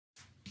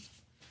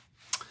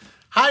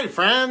Hi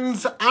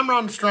friends, I'm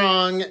Ron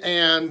Strong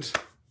and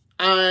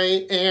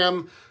I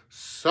am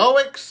so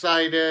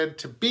excited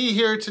to be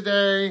here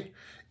today.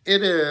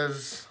 It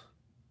is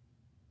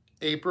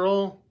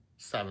April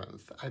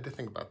 7th. I had to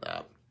think about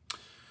that.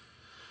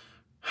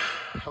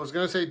 I was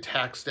going to say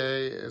tax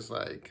day is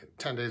like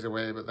 10 days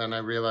away, but then I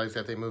realized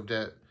that they moved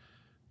it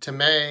to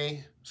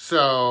May.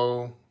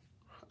 So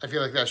I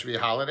feel like that should be a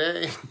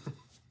holiday.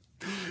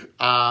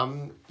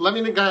 Let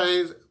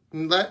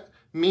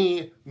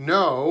me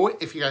know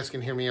if you guys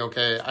can hear me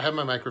okay. I have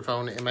my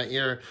microphone in my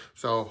ear,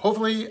 so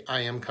hopefully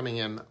I am coming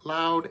in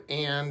loud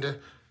and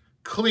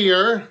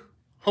clear.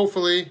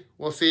 Hopefully,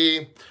 we'll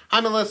see. Hi,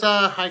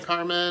 Melissa. Hi,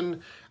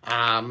 Carmen.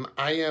 I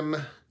am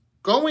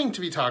going to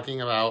be talking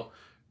about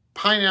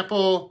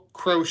pineapple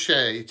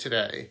crochet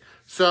today.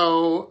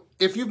 So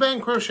if you've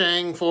been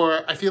crocheting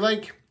for, I feel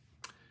like,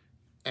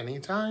 any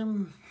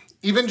time,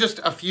 even just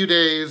a few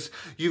days,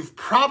 you've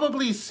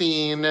probably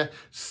seen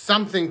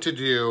something to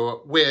do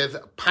with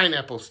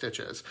pineapple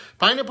stitches.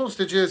 Pineapple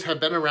stitches have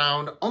been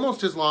around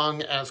almost as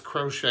long as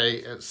crochet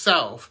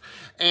itself.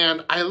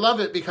 And I love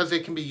it because they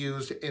can be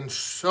used in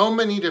so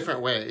many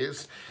different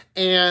ways.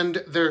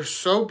 And they're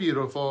so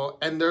beautiful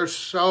and they're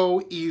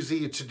so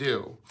easy to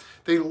do.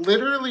 They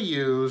literally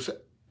use,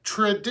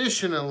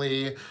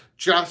 traditionally,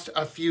 just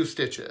a few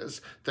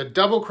stitches. The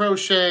double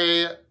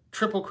crochet,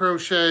 triple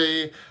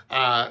crochet,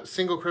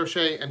 single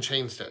crochet, and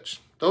chain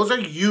stitch. Those are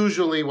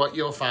usually what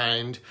you'll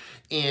find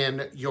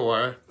in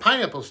your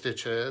pineapple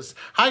stitches.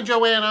 Hi,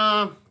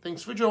 Joanna.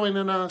 Thanks for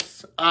joining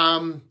us.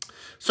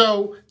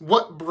 So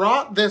what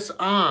brought this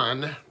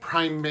on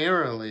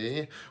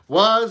primarily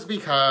was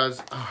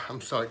because, I'm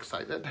so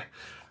excited.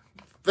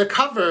 The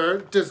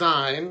cover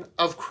design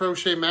of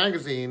Crochet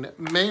Magazine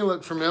may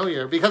look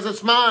familiar because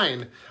it's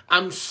mine.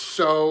 I'm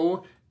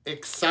so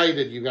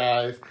excited, you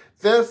guys.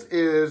 This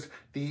is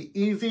the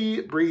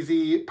Easy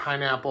Breezy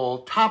Pineapple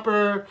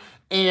Topper,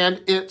 and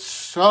it's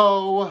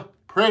so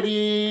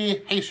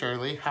pretty. Hey,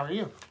 Shirley, how are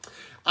you?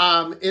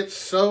 It's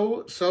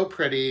so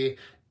pretty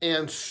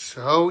and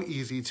so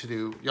easy to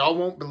do. Y'all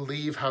won't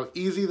believe how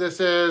easy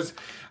this is.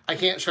 I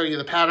can't show you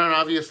the pattern,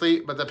 obviously,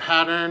 but the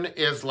pattern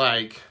is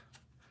like,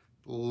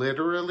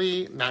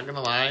 literally, not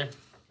gonna lie,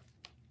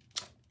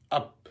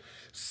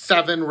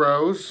 7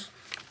 rows.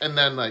 And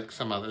then, like,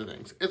 some other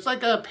things. It's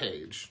like a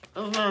page.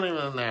 It's not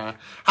even there.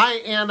 Hi,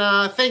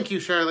 Anna. Thank you,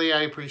 Shirley.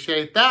 I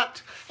appreciate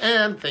that.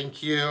 And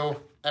thank you,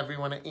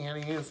 everyone at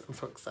Annie's. I'm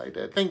so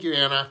excited. Thank you,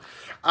 Anna.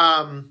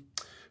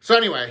 So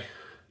anyway,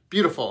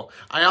 beautiful.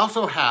 I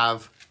also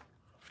have,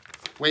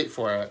 wait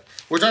for it.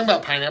 We're talking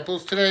about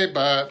pineapples today,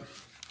 but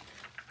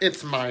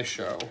it's my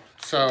show.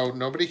 So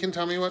nobody can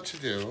tell me what to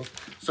do.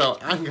 So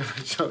I'm going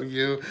to show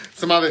you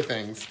some other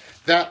things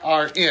that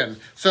are in.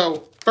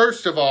 So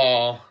first of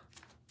all,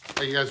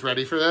 are you guys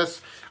ready for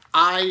this?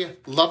 I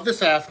love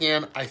this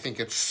Afghan. I think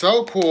it's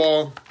so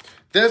cool.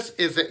 This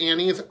is the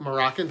Annie's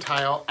Moroccan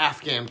Tile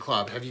Afghan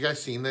Club. Have you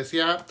guys seen this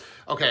yet?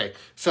 Okay,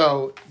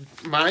 so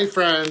my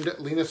friend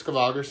Lena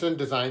Skavalgerson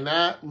designed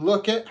that.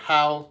 Look at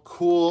how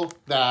cool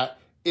that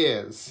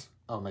is.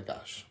 Oh my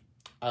gosh,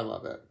 I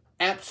love it.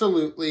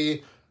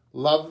 Absolutely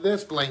love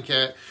this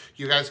blanket.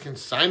 You guys can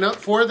sign up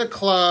for the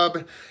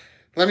club.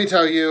 Let me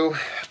tell you,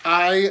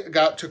 I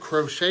got to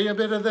crochet a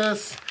bit of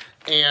this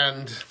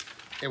and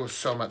it was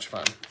so much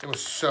fun. It was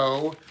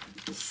so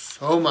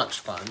much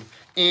fun.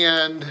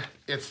 And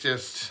it's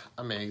just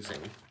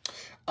amazing.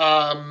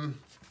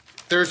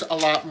 There's a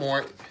lot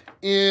more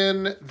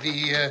in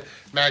the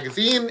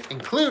magazine,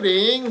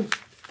 including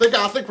the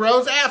Gothic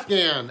Rose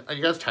Afghan. Are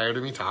you guys tired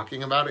of me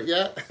talking about it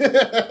yet?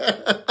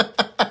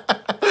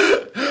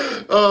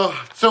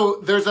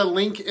 So there's a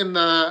link in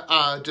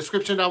the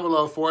description down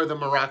below for the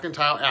Moroccan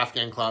Tile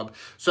Afghan Club.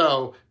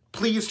 So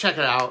please check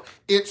it out.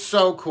 It's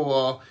so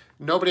cool.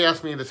 Nobody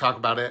asked me to talk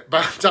about it,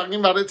 but I'm talking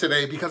about it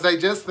today because I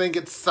just think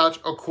it's such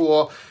a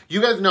cool, you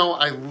guys know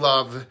I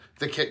love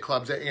the kit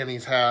clubs that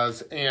Annie's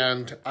has,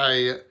 and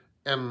I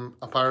am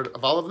a part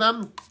of all of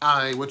them.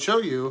 I would show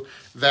you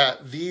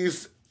that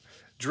these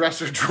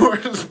dresser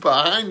drawers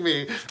behind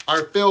me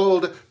are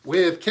filled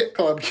with kit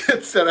club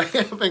kits that I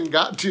haven't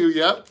got to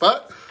yet,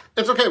 but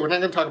it's okay. We're not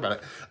going to talk about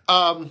it.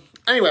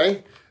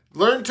 Anyway,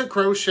 learn to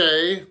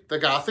crochet the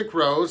Gothic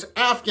Rose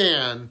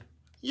Afghan.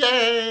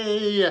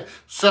 Yay!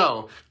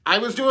 So, I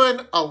was doing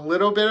a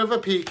little bit of a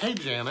peek. Hey,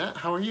 Janet,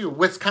 how are you?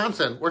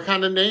 Wisconsin. We're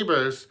kind of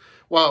neighbors.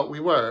 Well, we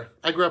were.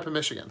 I grew up in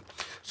Michigan.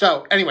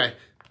 So, anyway,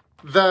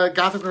 the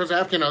Gothic Rose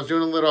Afghan, I was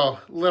doing a little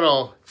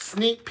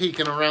sneak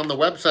peeking around the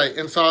website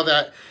and saw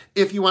that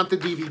if you want the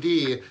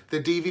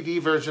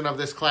DVD version of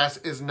this class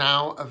is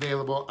now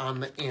available on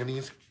the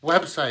Annie's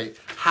website.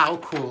 How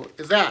cool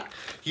is that?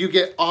 You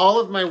get all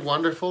of my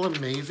wonderful,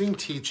 amazing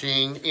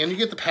teaching, and you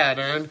get the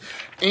pattern,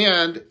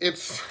 and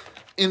it's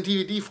in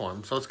DVD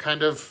form, so it's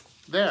kind of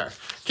there.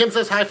 Kim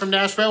says hi from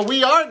Nashville.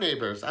 We are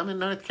neighbors. I'm in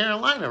North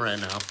Carolina right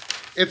now.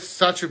 It's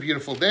such a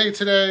beautiful day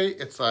today.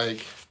 It's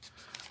like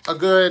a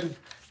good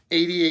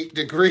 88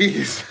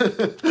 degrees.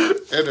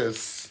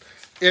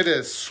 It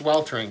is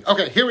sweltering.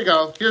 Okay, here we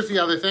go. Here's the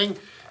other thing.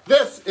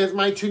 This is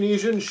my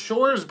Tunisian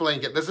Shores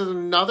blanket. This is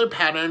another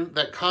pattern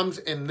that comes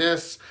in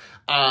this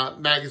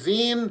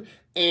magazine,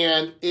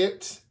 and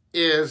it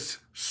is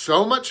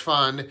so much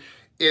fun.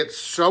 It's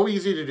so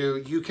easy to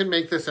do. You can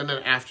make this in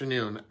an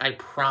afternoon, I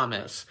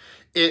promise.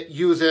 It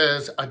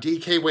uses a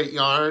DK weight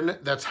yarn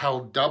that's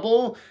held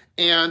double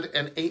and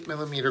an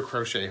 8mm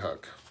crochet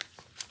hook.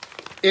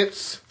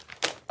 It's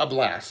a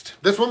blast.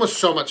 This one was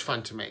so much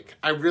fun to make.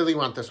 I really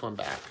want this one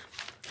back,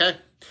 okay?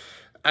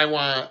 I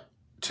want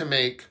to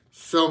make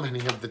so many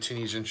of the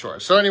Tunisian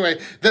Shores. So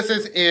anyway, this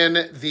is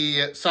in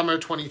the summer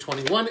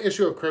 2021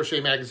 issue of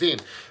Crochet Magazine.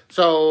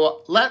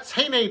 So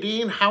hey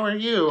Nadine, how are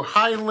you?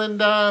 Hi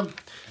Linda.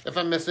 If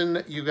I'm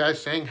missing you guys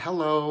saying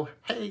hello,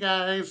 hey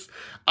guys.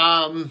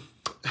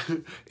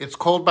 It's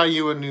cold by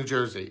you in New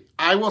Jersey.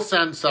 I will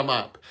send some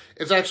up.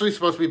 It's actually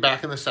supposed to be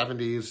back in the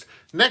 70s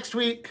next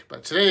week,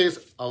 but today's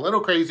a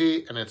little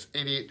crazy and it's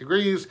 88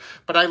 degrees,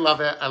 but I love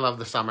it. I love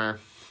the summer.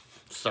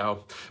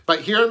 So,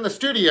 but here in the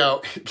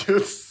studio, it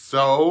gets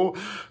so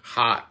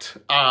hot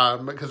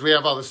because we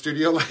have all the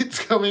studio lights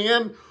coming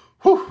in.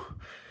 Whew.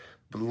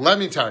 But let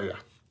me tell you.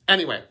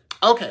 Anyway,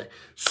 okay,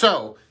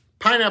 so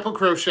pineapple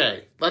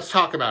crochet. Let's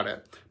talk about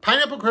it.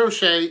 Pineapple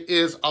crochet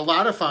is a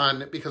lot of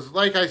fun because,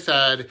 like I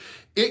said,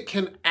 it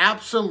can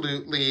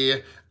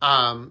absolutely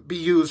be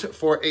used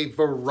for a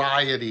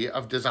variety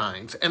of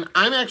designs. And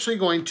I'm actually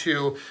going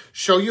to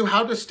show you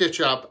how to stitch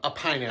up a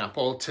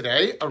pineapple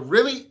today. A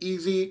really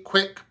easy,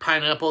 quick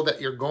pineapple that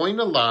you're going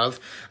to love.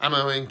 I'm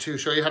going to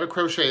show you how to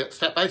crochet it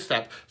step by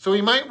step. So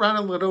we might run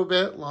a little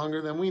bit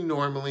longer than we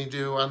normally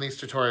do on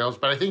these tutorials,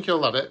 but I think you'll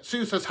love it.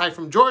 Sue says hi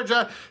from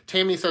Georgia.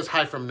 Tammy says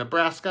hi from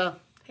Nebraska.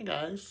 Hey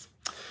guys.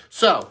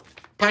 So,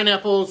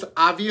 pineapples,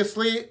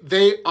 obviously,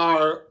 they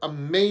are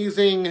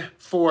amazing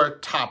for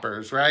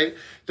toppers, right?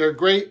 They're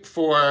great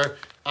for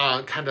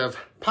kind of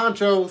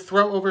poncho,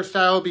 throw over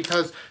style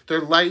because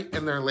they're light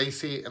and they're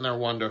lacy and they're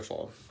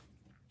wonderful.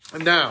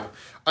 Now,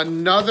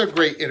 another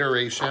great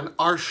iteration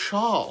are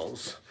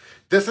shawls.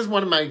 This is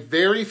one of my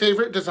very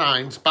favorite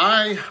designs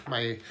by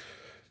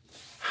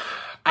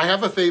I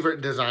have a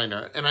favorite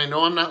designer, and I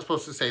know I'm not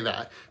supposed to say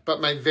that, but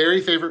my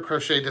very favorite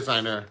crochet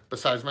designer,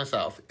 besides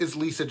myself, is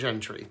Lisa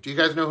Gentry. Do you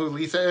guys know who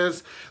Lisa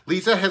is?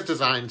 Lisa has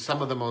designed some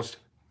of the most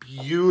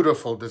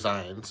beautiful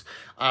designs.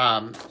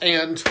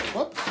 And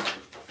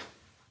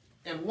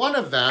one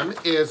of them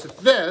is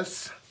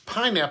this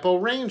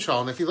pineapple rain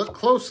shawl. And if you look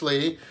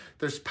closely,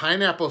 there's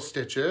pineapple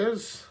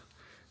stitches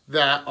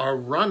that are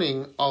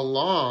running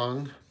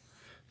along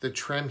the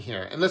trim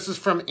here. And this is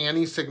from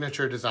Annie's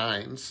Signature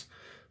Designs.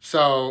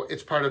 So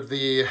it's part of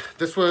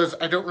this was,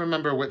 I don't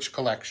remember which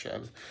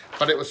collection,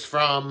 but it was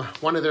from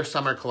one of their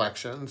summer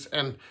collections.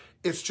 And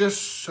it's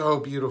just so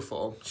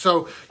beautiful.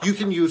 So you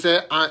can use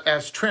it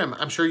as trim.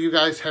 I'm sure you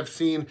guys have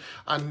seen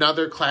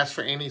another class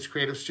for Annie's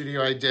Creative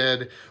Studio I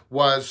did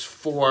was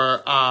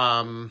for,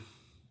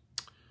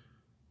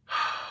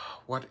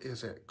 what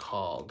is it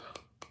called?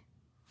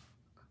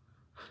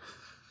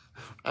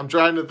 I'm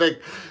trying to think.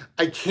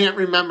 I can't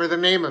remember the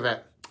name of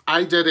it.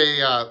 I did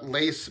a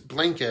lace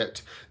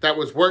blanket that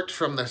was worked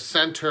from the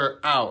center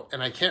out,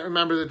 and I can't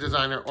remember the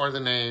designer or the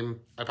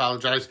name. I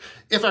apologize.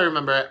 If I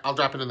remember it, I'll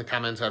drop it in the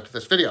comments after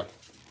this video.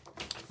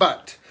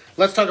 But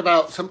let's talk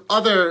about some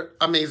other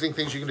amazing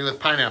things you can do with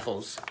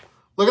pineapples.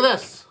 Look at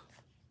this.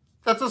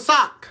 That's a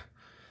sock.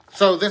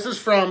 So this is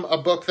from a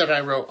book that I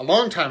wrote a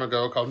long time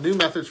ago called New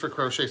Methods for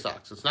Crochet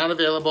Socks. It's not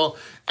available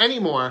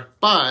anymore,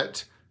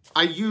 but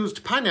I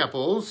used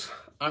pineapples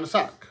on a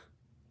sock.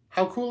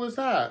 How cool is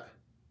that?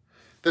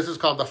 This is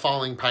called the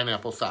falling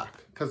pineapple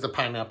sock because the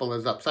pineapple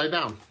is upside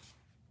down.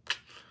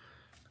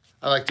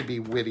 I like to be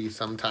witty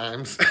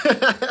sometimes.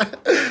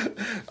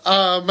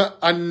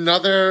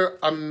 Another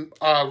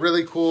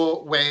really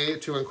cool way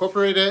to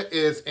incorporate it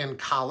is in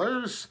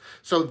collars.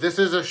 So this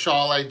is a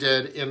shawl I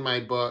did in my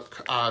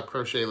book,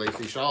 Crochet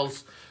Lacy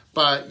Shawls.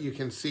 But you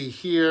can see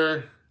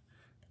here,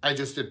 I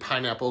just did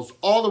pineapples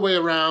all the way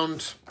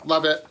around.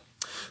 Love it.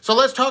 So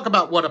let's talk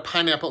about what a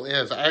pineapple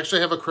is. I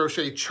actually have a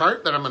crochet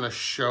chart that I'm going to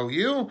show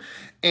you,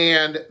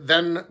 and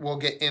then we'll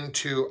get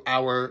into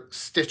our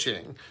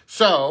stitching.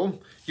 So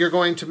you're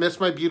going to miss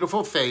my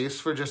beautiful face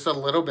for just a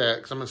little bit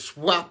because I'm going to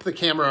swap the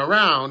camera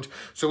around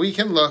so we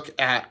can look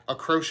at a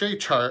crochet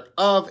chart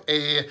of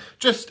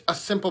just a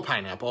simple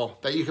pineapple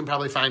that you can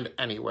probably find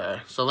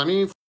anywhere. So let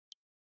me,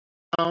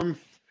 all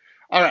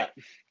right.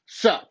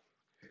 So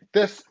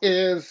this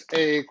is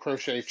a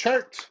crochet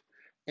chart.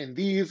 And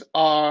these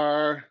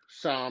are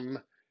some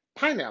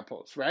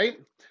pineapples, right?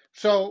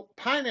 So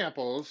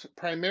pineapples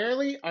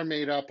primarily are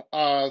made up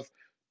of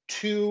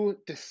two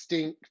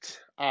distinct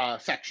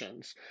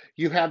sections.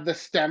 You have the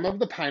stem of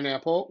the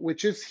pineapple,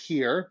 which is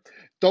here.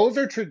 Those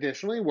are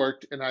traditionally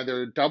worked in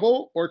either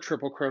double or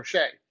triple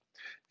crochet.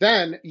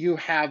 Then you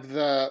have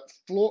the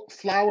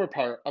flower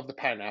part of the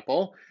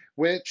pineapple,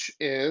 which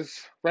is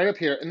right up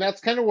here. And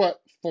that's kind of what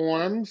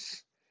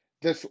forms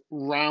this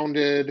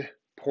rounded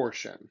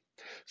portion.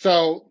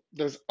 So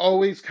there's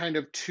always kind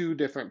of two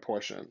different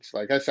portions.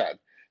 Like I said,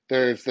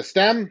 there's the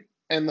stem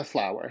and the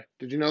flower.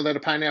 Did you know that a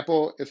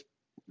pineapple is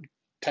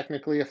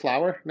technically a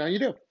flower? Now you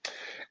do.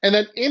 And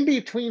then in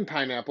between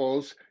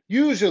pineapples,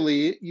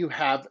 usually you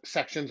have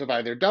sections of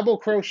either double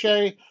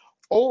crochet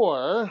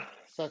or,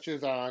 such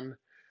as on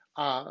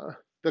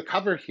the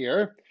cover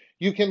here,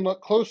 you can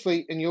look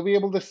closely and you'll be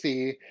able to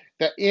see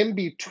that in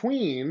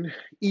between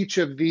each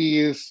of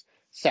these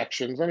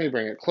sections, let me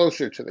bring it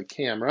closer to the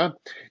camera,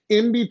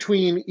 in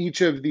between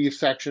each of these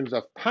sections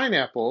of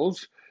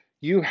pineapples,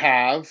 you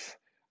have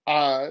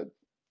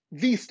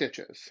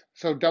V-stitches.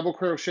 So double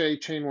crochet,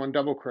 chain one,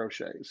 double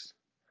crochets.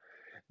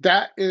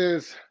 That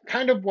is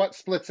kind of what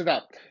splits it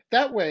up.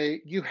 That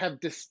way you have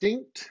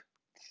distinct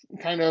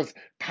kind of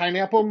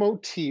pineapple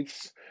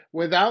motifs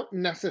without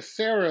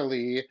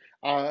necessarily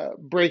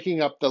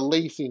breaking up the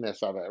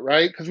laciness of it,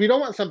 right? Because we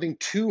don't want something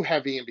too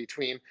heavy in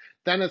between,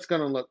 then it's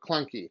going to look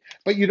clunky.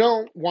 But you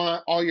don't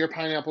want all your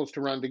pineapples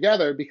to run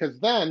together because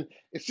then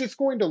it's just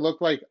going to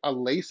look like a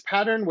lace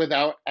pattern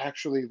without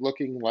actually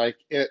looking like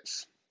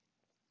it's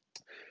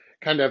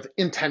kind of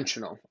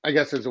intentional, I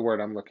guess is the word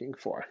I'm looking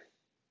for.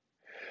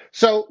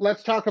 So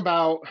let's talk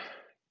about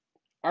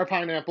our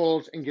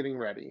pineapples and getting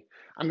ready.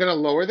 I'm going to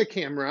lower the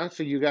camera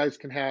so you guys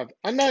can have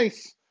a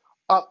nice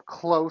up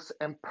close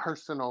and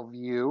personal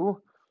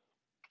view.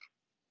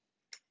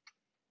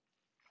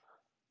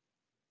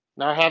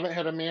 Now, I haven't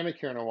had a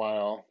manicure in a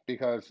while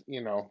because,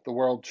 you know, the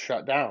world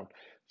shut down.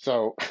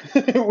 So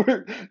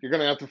you're going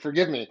to have to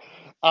forgive me.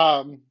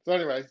 So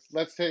anyway,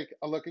 let's take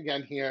a look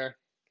again here.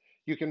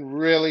 You can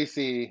really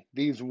see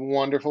these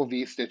wonderful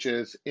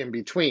V-stitches in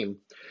between.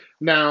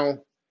 Now,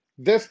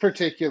 this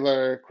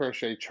particular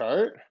crochet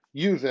chart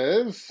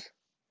uses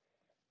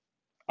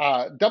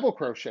double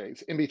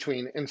crochets in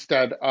between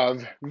instead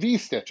of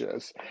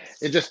V-stitches.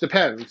 It just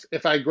depends.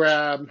 If I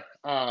grab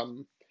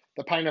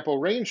the Pineapple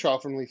Rain Shawl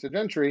from Lisa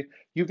Gentry,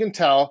 you can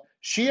tell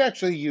she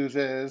actually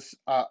uses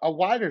a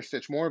wider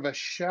stitch, more of a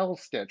shell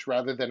stitch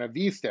rather than a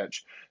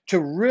V-stitch to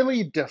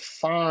really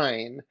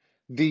define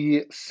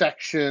the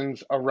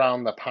sections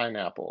around the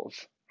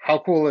pineapples. How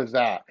cool is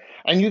that?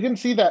 And you can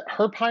see that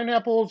her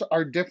pineapples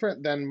are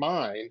different than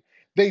mine.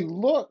 They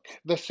look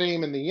the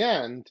same in the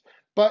end,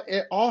 but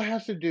it all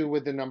has to do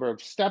with the number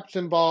of steps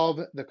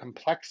involved, the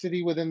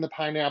complexity within the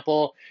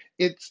pineapple.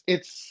 It's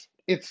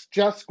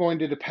just going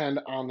to depend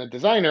on the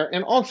designer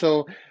and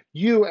also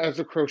you as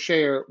a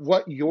crocheter,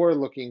 what you're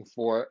looking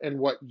for and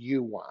what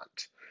you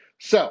want.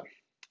 So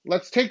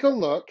let's take a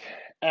look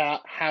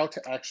at how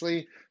to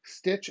actually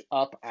stitch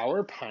up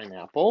our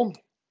pineapple.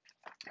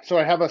 So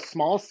I have a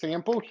small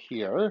sample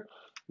here.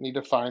 Need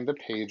to find the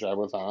page I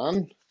was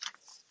on.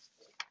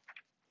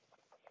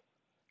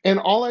 And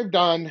all I've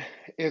done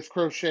is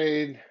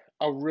crocheted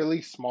a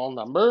really small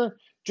number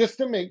just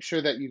to make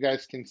sure that you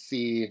guys can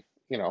see,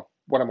 you know,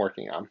 what I'm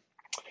working on.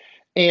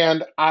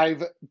 And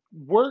I've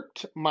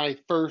worked my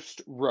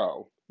first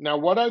row. Now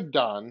what I've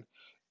done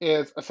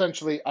is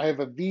essentially I have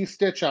a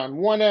V-stitch on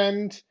one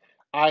end.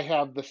 I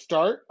have the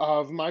start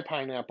of my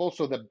pineapple,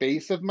 so the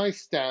base of my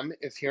stem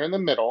is here in the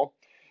middle.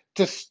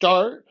 To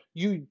start,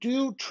 you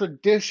do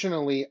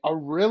traditionally a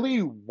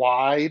really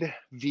wide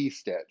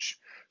V-stitch.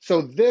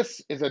 So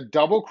this is a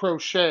double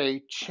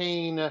crochet,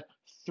 chain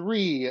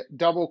 3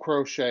 double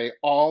crochet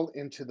all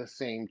into the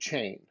same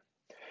chain.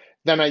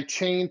 Then I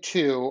chain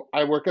 2,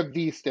 I work a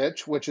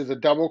V-stitch, which is a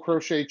double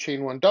crochet,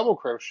 chain 1 double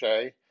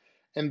crochet,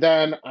 and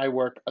then I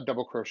work a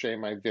double crochet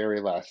in my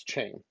very last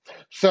chain.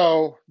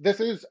 So this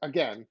is,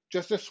 again,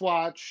 just a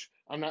swatch.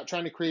 I'm not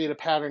trying to create a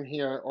pattern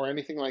here or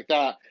anything like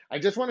that. I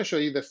just want to show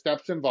you the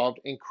steps involved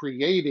in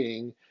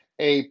creating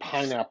a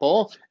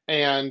pineapple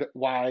and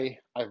why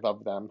I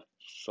love them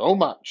so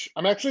much.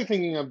 I'm actually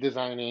thinking of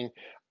designing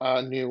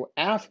a new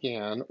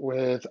Afghan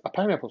with a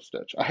pineapple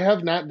stitch. I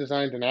have not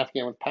designed an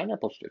Afghan with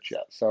pineapple stitch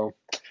yet, so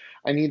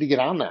I need to get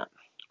on that.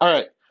 All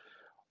right,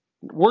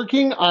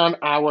 working on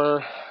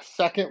our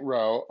second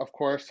row, of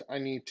course, I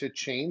need to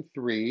chain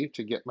 3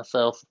 to get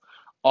myself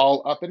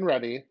all up and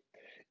ready.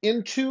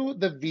 Into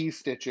the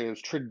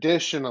V-stitches,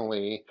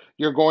 traditionally,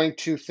 you're going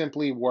to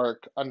simply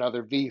work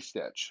another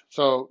V-stitch.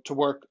 So to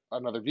work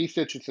another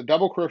V-stitch, it's a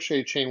double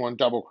crochet, chain 1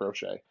 double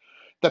crochet.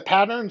 The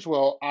patterns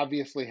will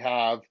obviously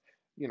have,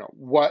 you know,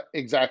 what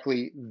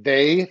exactly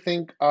they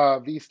think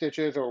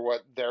V-stitches or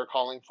what they're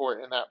calling for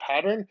in that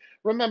pattern.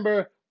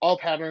 Remember, all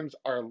patterns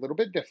are a little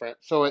bit different,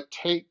 so it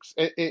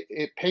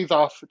pays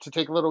off to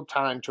take a little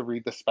time to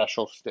read the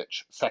special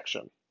stitch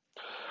section.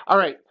 All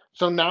right,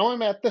 so now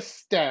I'm at the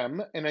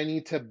stem and I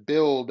need to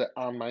build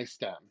on my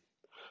stem.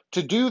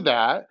 To do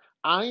that,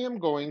 I am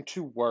going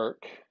to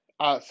work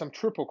some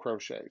triple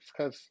crochets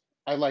because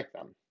I like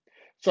them.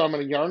 So I'm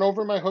going to yarn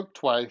over my hook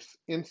twice,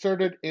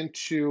 insert it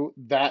into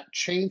that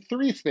chain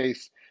 3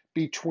 space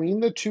between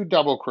the 2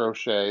 double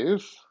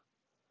crochets,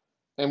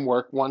 and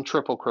work 1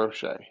 triple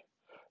crochet.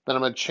 Then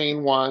I'm going to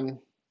chain 1,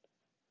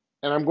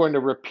 and I'm going to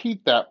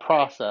repeat that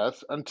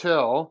process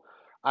until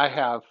I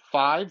have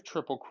 5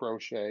 triple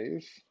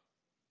crochets,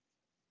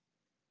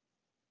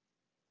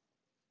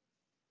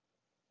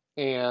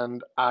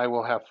 and I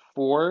will have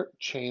 4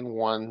 chain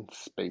 1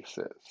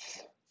 spaces.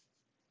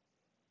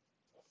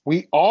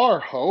 We are,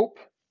 Hope,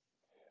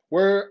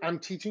 where I'm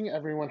teaching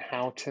everyone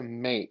how to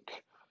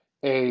make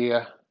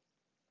a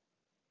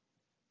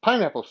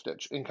pineapple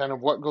stitch and kind of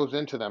what goes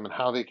into them and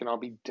how they can all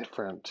be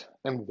different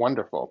and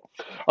wonderful.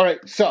 All right,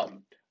 so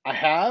I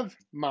have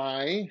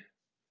my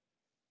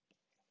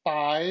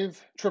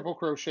 5 triple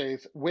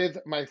crochets with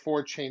my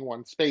 4 chain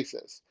 1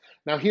 spaces.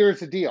 Now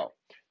here's the deal.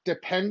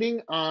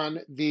 Depending on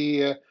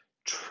the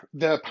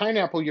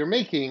pineapple you're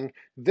making,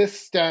 this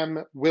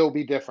stem will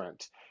be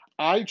different.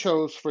 I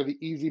chose for the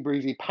Easy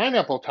Breezy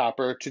pineapple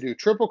topper to do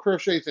triple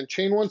crochets and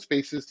chain 1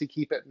 spaces to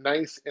keep it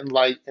nice and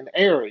light and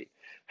airy.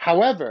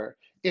 However,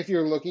 if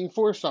you're looking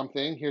for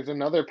something, here's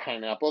another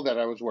pineapple that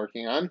I was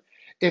working on.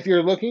 If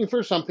you're looking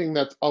for something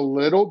that's a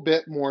little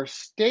bit more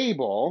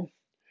stable,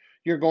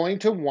 you're going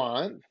to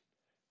want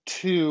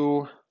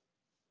to,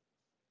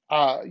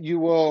 you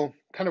will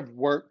kind of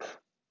work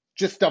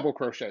just double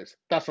crochets.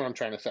 That's what I'm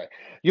trying to say.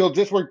 You'll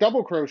just work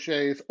double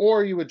crochets,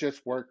 or you would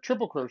just work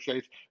triple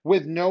crochets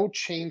with no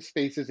chain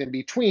spaces in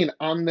between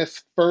on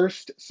this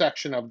first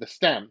section of the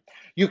stem.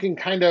 You can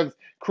kind of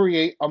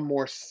create a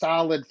more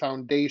solid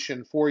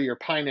foundation for your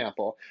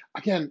pineapple.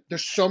 Again,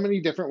 there's so many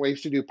different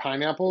ways to do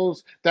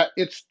pineapples that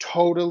it's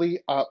totally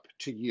up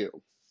to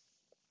you.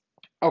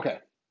 Okay,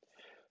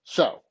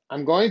 so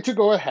I'm going to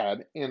go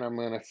ahead and I'm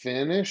going to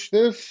finish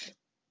this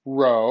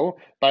row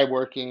by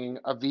working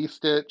a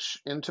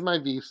V-stitch into my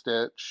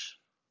V-stitch.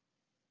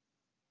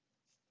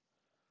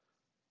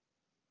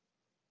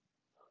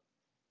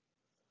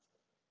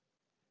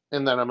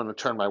 And then I'm going to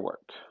turn my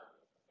work.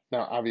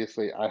 Now,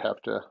 obviously, I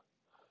have to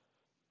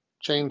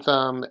chain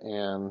some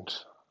and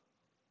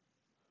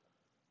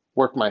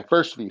work my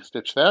first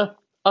V-stitch there.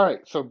 All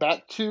right, so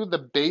back to the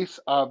base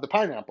of the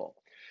pineapple.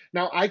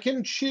 Now, I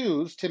can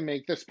choose to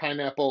make this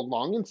pineapple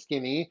long and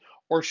skinny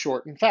or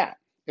short and fat.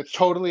 It's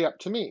totally up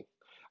to me.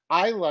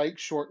 I like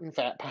short and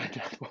fat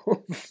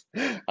pineapples.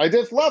 I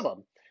just love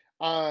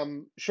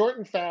them. Short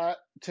and fat,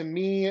 to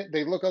me,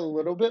 they look a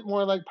little bit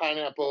more like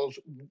pineapples.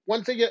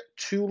 Once they get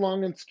too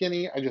long and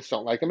skinny, I just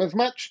don't like them as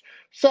much.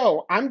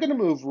 So I'm going to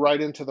move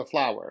right into the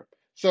flower.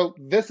 So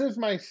this is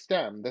my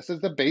stem. This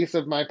is the base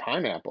of my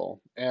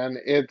pineapple, and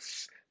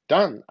it's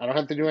done. I don't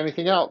have to do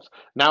anything else.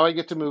 Now I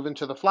get to move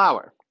into the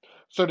flower.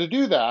 So to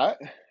do that,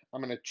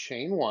 I'm going to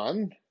chain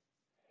 1,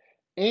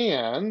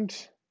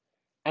 and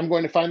I'm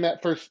going to find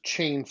that first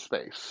chain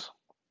space.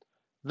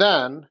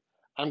 Then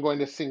I'm going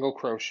to single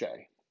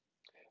crochet.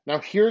 Now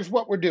here's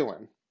what we're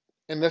doing,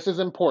 and this is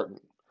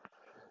important.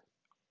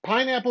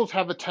 Pineapples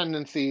have a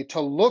tendency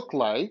to look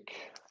like,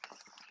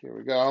 here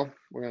we go,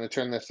 we're going to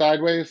turn this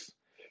sideways.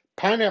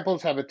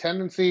 Pineapples have a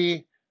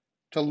tendency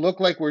to look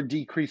like we're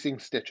decreasing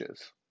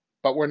stitches,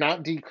 but we're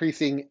not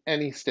decreasing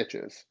any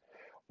stitches.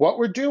 What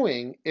we're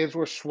doing is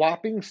we're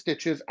swapping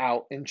stitches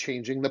out and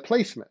changing the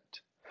placement.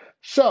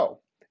 So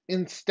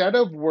instead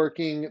of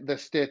working the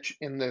stitch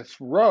in this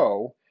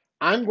row,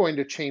 I'm going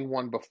to chain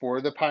 1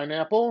 before the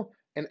pineapple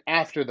and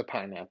after the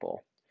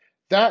pineapple.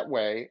 That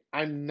way,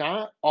 I'm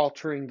not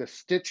altering the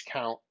stitch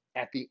count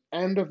at the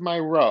end of my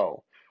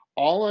row.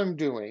 All I'm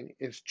doing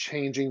is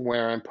changing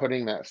where I'm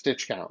putting that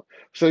stitch count.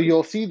 So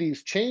you'll see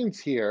these chains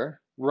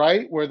here,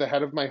 right where the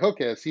head of my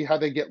hook is. See how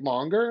they get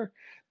longer?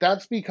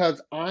 That's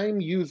because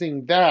I'm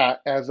using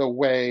that as a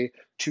way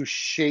to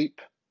shape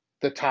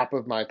the top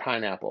of my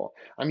pineapple.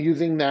 I'm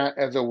using that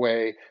as a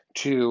way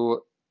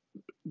to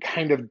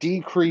kind of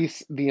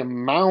decrease the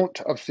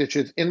amount of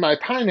stitches in my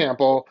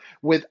pineapple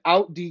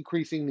without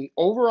decreasing the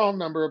overall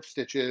number of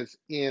stitches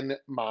in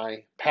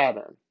my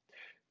pattern.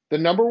 The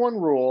number 1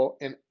 rule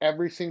in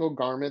every single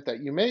garment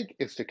that you make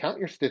is to count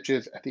your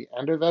stitches at the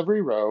end of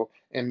every row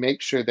and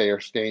make sure they are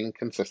staying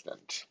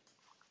consistent.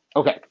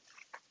 Okay,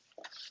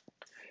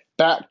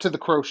 back to the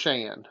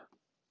crocheting.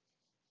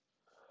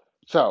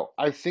 So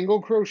I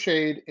single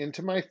crocheted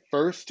into my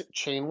first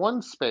chain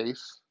 1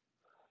 space.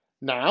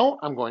 Now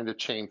I'm going to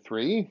chain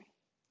 3.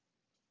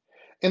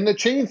 And the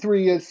chain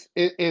 3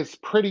 is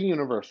pretty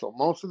universal.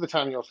 Most of the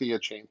time you'll see a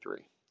chain 3.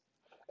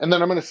 And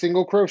then I'm going to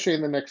single crochet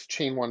in the next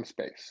chain 1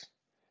 space.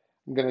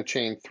 I'm going to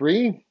chain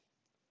 3,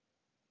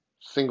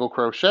 single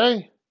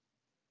crochet,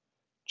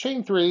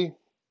 chain 3,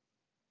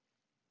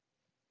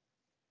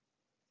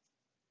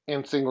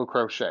 and single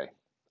crochet.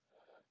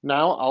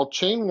 Now I'll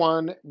chain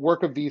 1,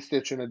 work a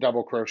V-stitch and a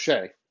double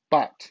crochet.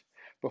 But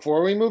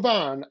before we move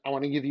on, I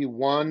want to give you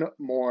one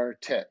more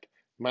tip.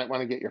 You might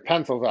want to get your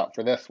pencils out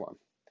for this one.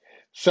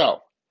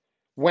 So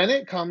when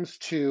it comes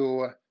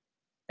to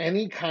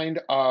any kind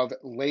of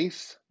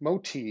lace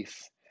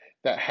motif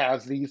that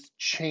has these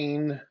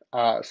chain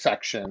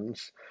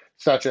sections,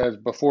 such as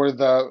before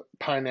the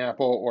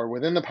pineapple or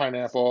within the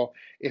pineapple,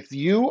 if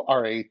you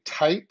are a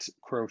tight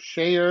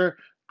crocheter,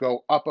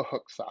 go up a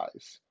hook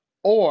size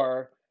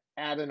or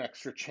add an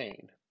extra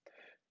chain.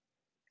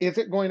 Is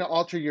it going to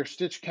alter your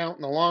stitch count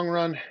in the long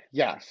run?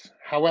 Yes.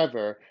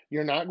 However,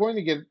 you're not going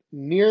to get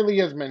nearly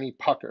as many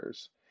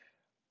puckers.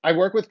 I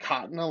work with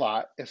cotton a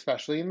lot,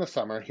 especially in the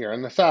summer here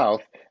in the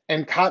South,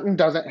 and cotton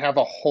doesn't have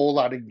a whole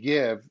lot of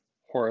give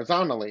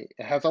horizontally.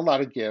 It has a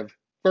lot of give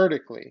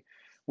vertically.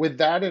 With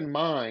that in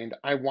mind,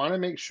 I want to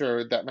make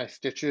sure that my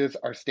stitches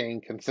are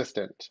staying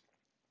consistent.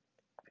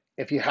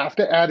 If you have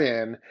to add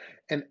in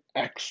an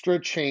extra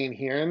chain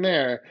here and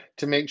there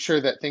to make sure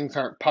that things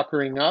aren't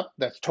puckering up,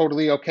 that's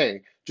totally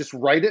okay. Just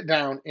write it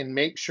down and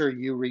make sure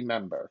you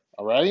remember,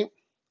 all right?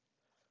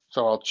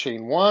 So I'll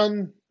chain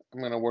one. I'm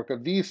going to work a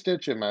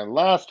V-stitch in my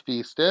last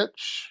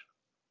V-stitch.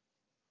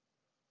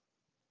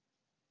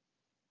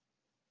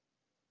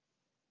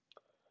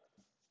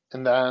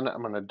 And then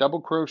I'm going to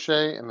double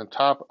crochet in the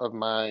top of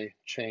my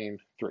chain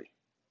 3.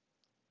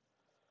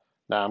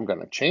 Now I'm going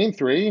to chain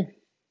 3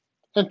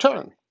 and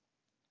turn.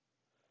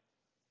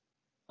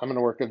 I'm going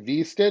to work a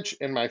V-stitch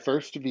in my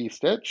first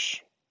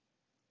V-stitch.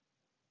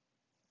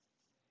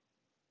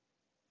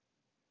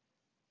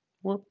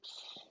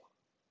 Whoops.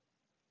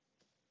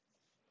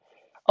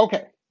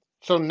 Okay,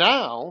 so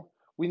now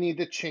we need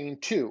to chain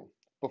 2.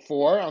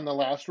 Before, on the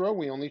last row,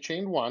 we only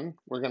chained 1.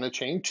 We're going to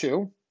chain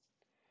 2.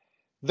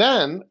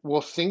 Then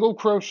we'll single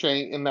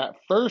crochet in that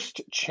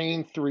first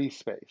chain 3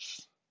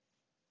 space.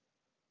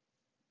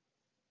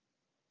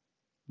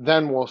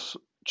 Then we'll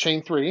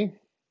chain 3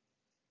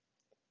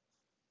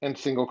 and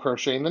single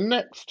crochet in the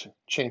next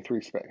chain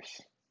 3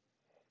 space.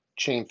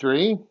 Chain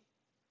 3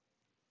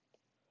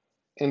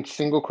 and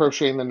single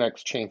crochet in the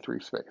next chain 3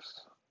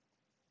 space.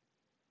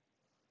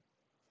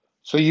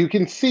 So you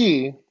can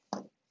see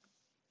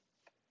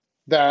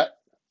that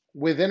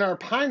within our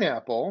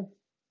pineapple,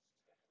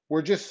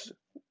 we're just,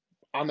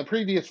 on the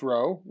previous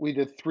row, we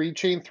did 3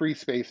 chain 3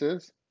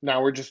 spaces.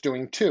 Now we're just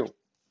doing 2.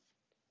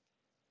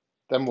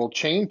 Then we'll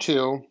chain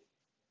 2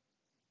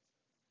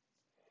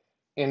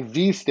 and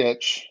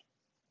V-stitch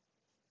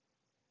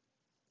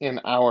in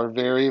our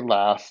very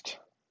last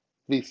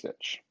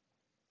V-stitch.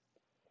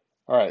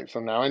 All right,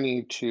 so now I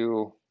need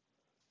to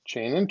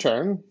chain and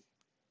turn,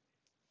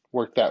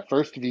 work that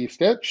first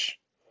V-stitch,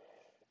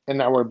 and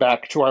now we're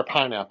back to our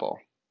pineapple.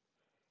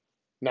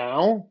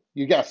 Now,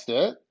 you guessed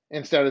it,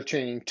 instead of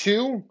chaining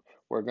 2,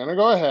 we're going to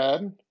go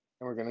ahead and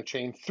we're going to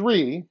chain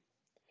 3,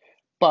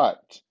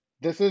 but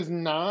this is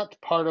not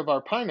part of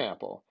our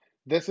pineapple.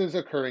 This is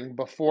occurring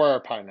before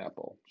our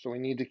pineapple, so we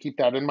need to keep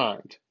that in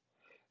mind.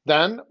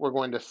 Then we're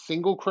going to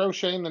single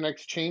crochet in the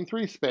next chain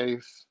 3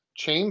 space,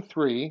 chain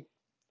 3,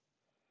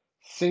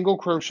 single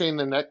crochet in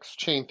the next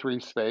chain 3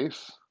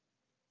 space,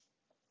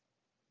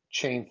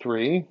 chain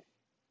 3,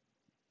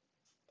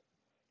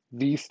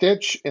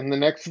 V-stitch in the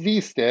next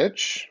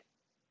V-stitch,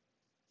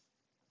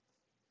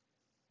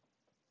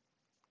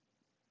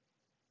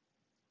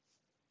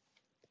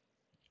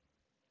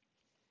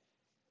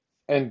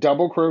 and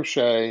double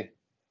crochet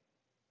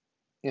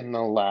in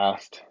the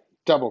last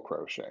double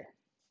crochet.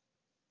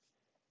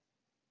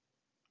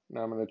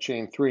 Now I'm going to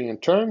chain 3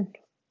 and turn.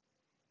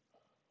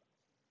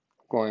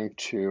 I'm going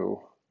to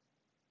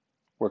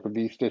work a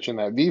V-stitch in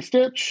that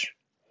V-stitch.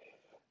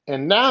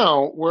 And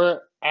now we're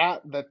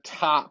at the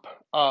top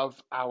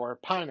of our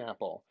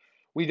pineapple.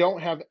 We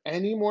don't have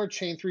any more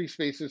chain 3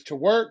 spaces to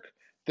work.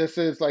 This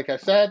is, like I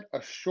said,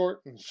 a short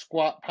and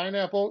squat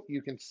pineapple.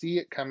 You can see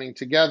it coming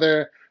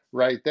together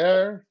right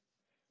there.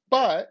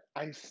 But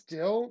I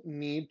still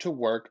need to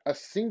work a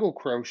single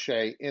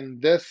crochet in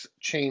this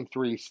chain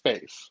 3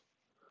 space.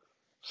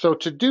 So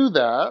to do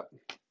that,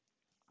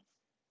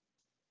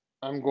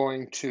 I'm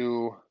going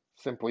to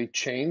simply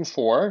chain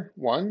 4,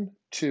 1,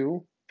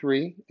 2,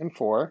 3, and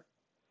 4,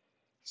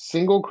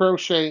 single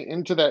crochet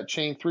into that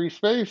chain 3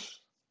 space,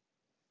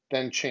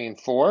 then chain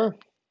 4,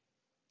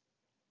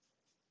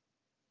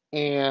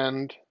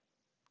 and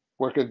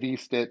work a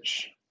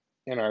V-stitch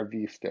in our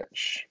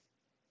V-stitch.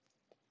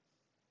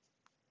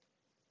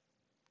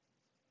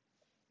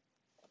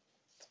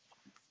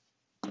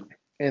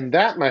 And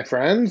that, my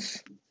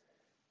friends,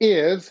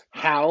 is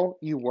how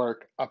you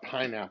work a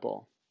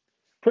pineapple.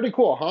 Pretty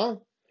cool, huh?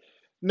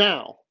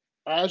 Now,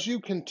 as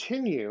you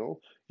continue,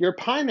 your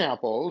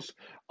pineapples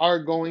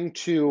are going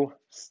to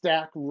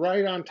stack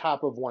right on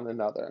top of one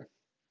another.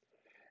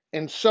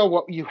 And so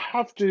what you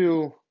have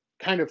to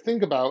kind of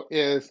think about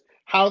is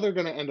how they're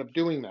going to end up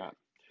doing that.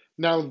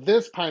 Now,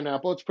 this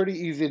pineapple, it's pretty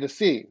easy to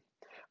see.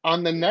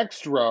 On the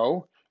next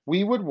row,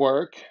 we would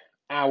work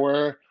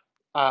our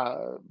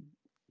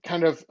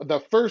kind of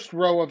the first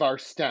row of our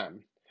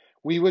stem.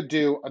 We would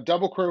do a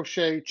double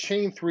crochet,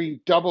 chain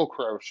 3, double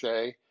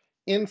crochet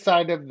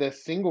inside of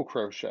this single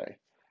crochet.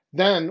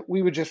 Then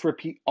we would just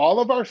repeat all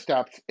of our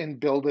steps and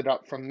build it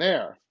up from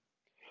there.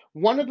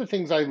 One of the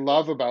things I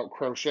love about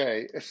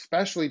crochet,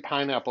 especially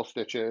pineapple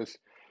stitches,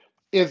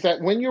 is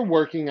that when you're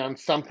working on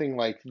something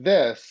like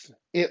this,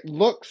 it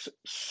looks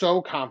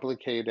so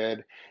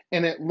complicated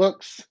and it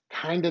looks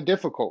kind of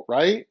difficult,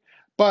 right?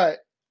 But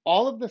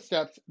all of the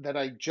steps that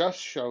I just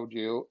showed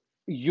you,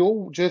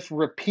 you'll just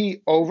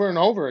repeat over and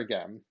over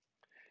again.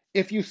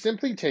 If you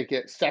simply take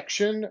it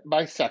section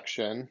by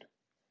section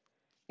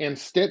and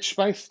stitch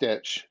by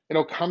stitch,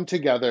 it'll come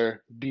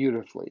together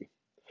beautifully.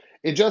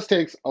 It just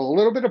takes a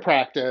little bit of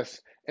practice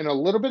and a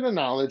little bit of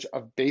knowledge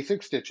of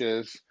basic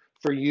stitches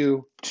for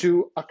you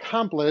to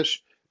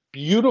accomplish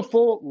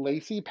beautiful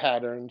lacy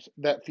patterns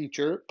that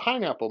feature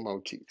pineapple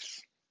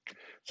motifs.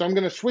 So I'm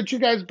going to switch you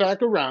guys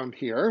back around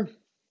here.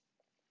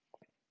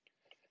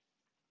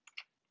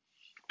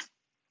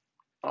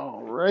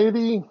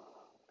 Alrighty.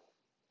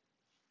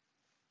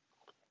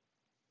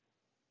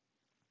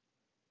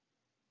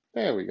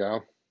 There we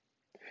go.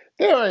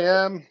 There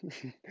I am.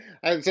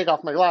 I had to take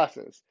off my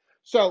glasses.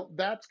 So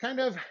that's kind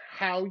of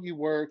how you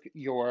work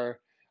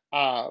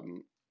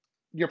um,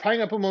 your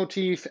pineapple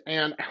motif,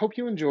 and I hope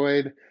you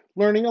enjoyed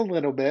learning a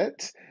little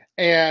bit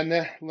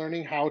and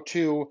learning how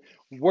to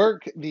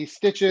work these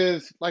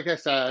stitches. Like I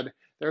said,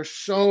 there's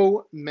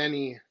so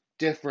many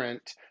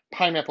different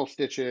pineapple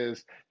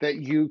stitches that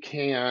you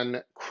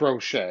can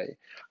crochet.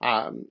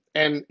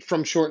 And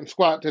from short and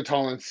squat to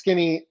tall and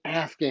skinny,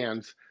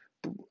 afghans,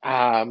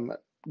 um,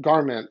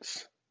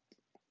 garments,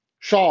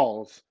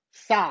 shawls,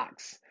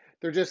 socks.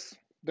 They're just,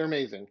 they're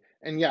amazing.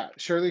 And yeah,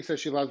 Shirley says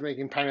she loves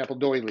making pineapple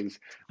doilies.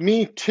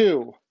 Me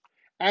too.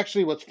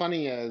 Actually, what's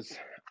funny is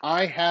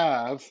I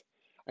have,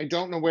 I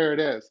don't know where it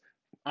is.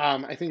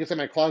 I think it's in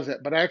my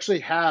closet, but I actually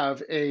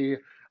have a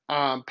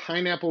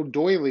pineapple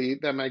doily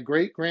that my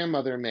great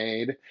grandmother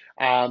made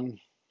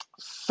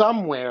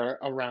somewhere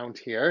around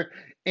here,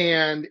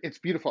 and it's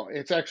beautiful.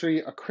 It's actually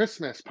a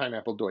Christmas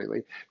pineapple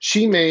doily.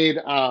 She made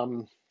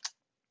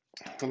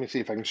let me see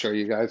if I can show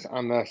you guys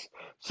on this.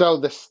 So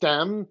the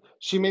stem,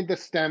 she made the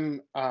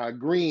stem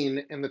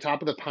green, and the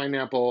top of the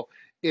pineapple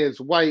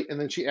is white,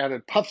 and then she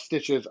added puff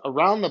stitches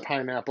around the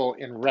pineapple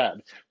in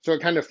red. So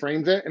it kind of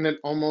frames it, and it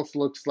almost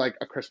looks like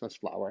a Christmas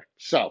flower.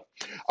 So,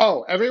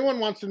 oh, everyone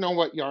wants to know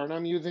what yarn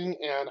I'm using,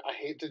 and I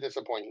hate to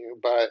disappoint you,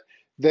 but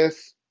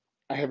this,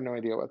 I have no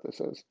idea what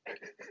this is.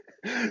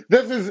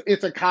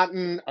 It's a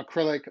cotton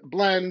acrylic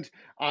blend.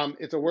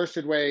 It's a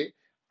worsted weight.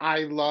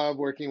 I love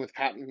working with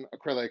cotton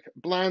acrylic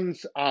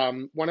blends.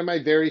 One of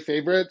my very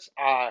favorites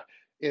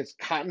is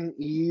Cotton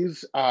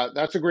Ease.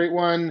 That's a great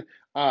one.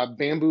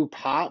 Bamboo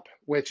Pop,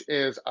 which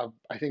is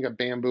I think a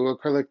bamboo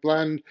acrylic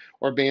blend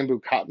or bamboo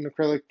cotton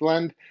acrylic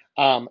blend.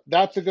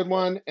 That's a good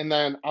one. And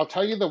then I'll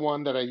tell you the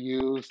one that I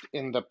used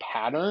in the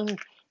pattern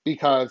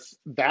because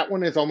that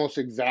one is almost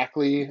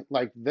exactly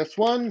like this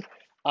one.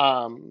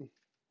 And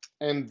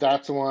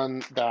that's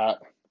one that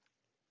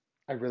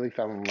I really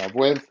fell in love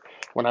with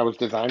when I was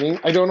designing.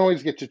 I don't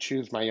always get to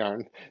choose my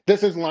yarn.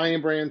 This is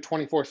Lion Brand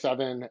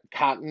 24/7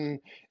 cotton.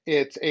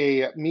 It's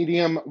a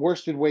medium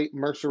worsted weight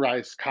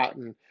mercerized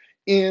cotton.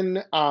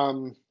 In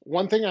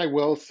one thing I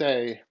will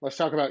say, let's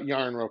talk about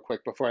yarn real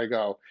quick before I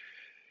go.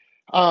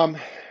 Um,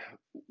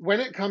 when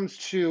it comes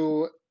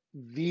to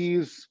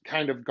these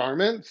kind of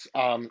garments,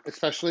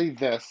 especially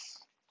this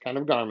kind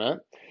of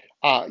garment,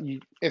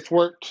 it's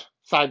worked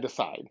side to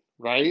side,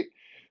 right?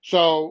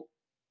 So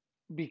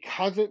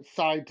because it's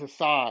side to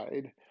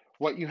side,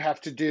 what you have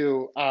to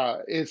do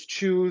is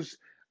choose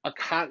a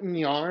cotton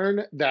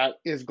yarn that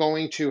is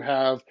going to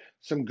have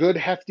some good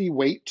hefty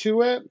weight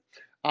to it.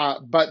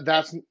 But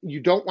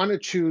you don't want to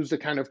choose the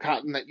kind of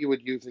cotton that you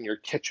would use in your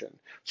kitchen.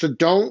 So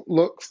don't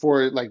look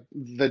for like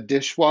the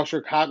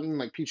dishwasher cotton,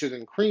 like peaches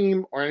and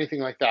cream or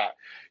anything like that.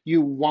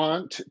 You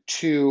want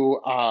to,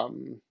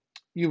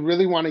 you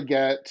really want to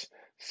get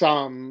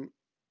some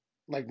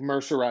like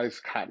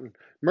mercerized cotton.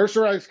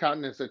 Mercerized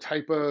cotton is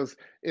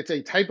it's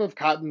a type of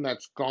cotton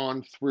that's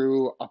gone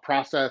through a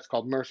process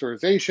called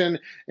mercerization,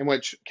 in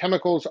which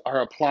chemicals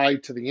are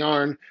applied to the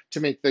yarn to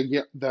make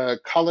the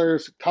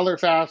colors color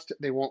fast.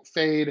 They won't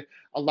fade.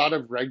 A lot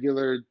of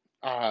regular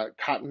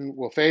cotton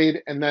will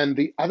fade. And then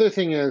the other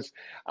thing is,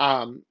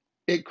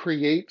 it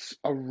creates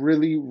a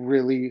really,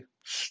 really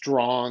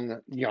strong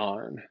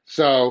yarn.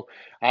 So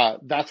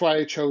that's why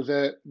I chose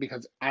it,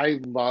 because I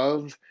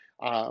love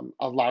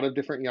a lot of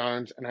different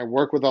yarns, and I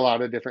work with a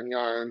lot of different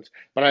yarns,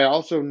 but I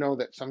also know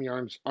that some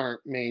yarns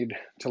aren't made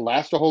to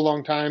last a whole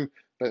long time,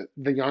 but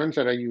the yarns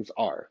that I use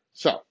are.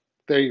 So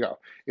there you go.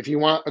 If you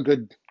want a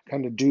good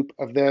kind of dupe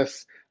of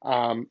this,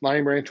 Lion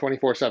Brand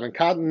 24/7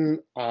 cotton,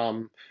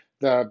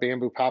 the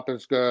bamboo pop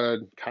is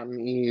good, cotton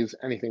ease,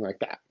 anything like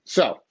that.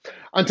 So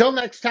until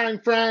next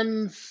time,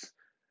 friends,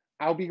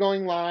 I'll be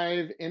going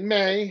live in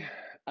May.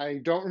 I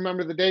don't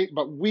remember the date,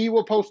 but we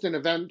will post an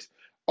event.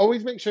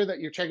 Always make sure that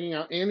you're checking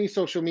out Annie's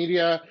social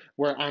media.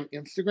 We're on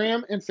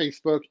Instagram and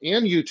Facebook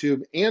and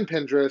YouTube and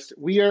Pinterest.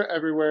 We are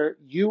everywhere.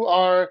 You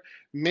are.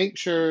 Make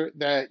sure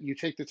that you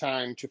take the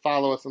time to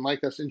follow us and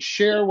like us and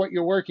share what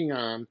you're working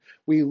on.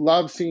 We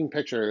love seeing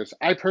pictures.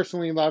 I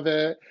personally love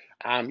it.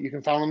 You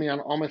can follow me on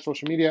all my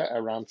social media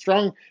at Round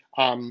Strong.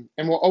 And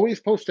we'll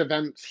always post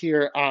events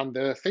here on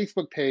the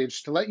Facebook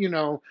page to let you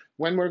know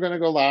when we're going to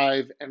go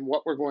live and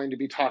what we're going to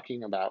be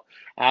talking about.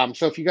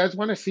 So if you guys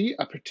want to see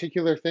a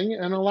particular thing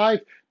in a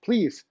live,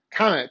 please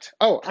comment.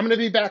 Oh, I'm going to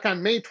be back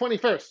on May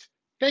 21st.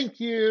 Thank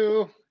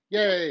you.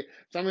 Yay.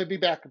 So I'm going to be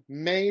back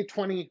May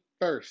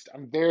 21st.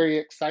 I'm very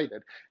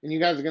excited. And you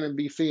guys are going to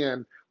be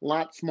seeing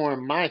lots more of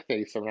my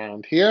face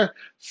around here.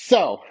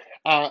 So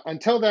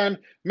until then,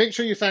 make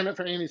sure you sign up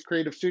for Annie's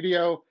Creative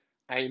Studio.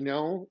 I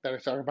know that I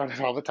talk about it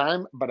all the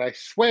time, but I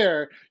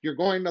swear you're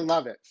going to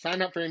love it.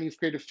 Sign up for Annie's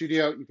Creative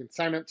Studio. You can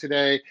sign up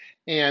today,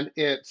 and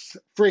it's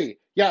free.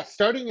 Yeah,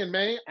 starting in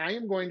May, I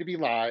am going to be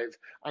live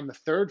on the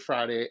third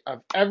Friday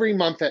of every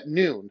month at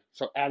noon.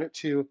 So add it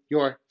to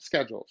your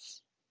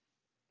schedules.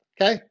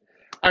 Okay?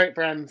 All right,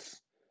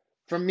 friends.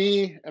 from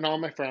me and all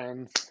my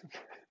friends.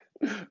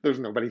 There's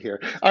nobody here.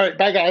 All right,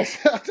 bye guys.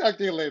 I'll talk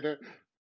to you later.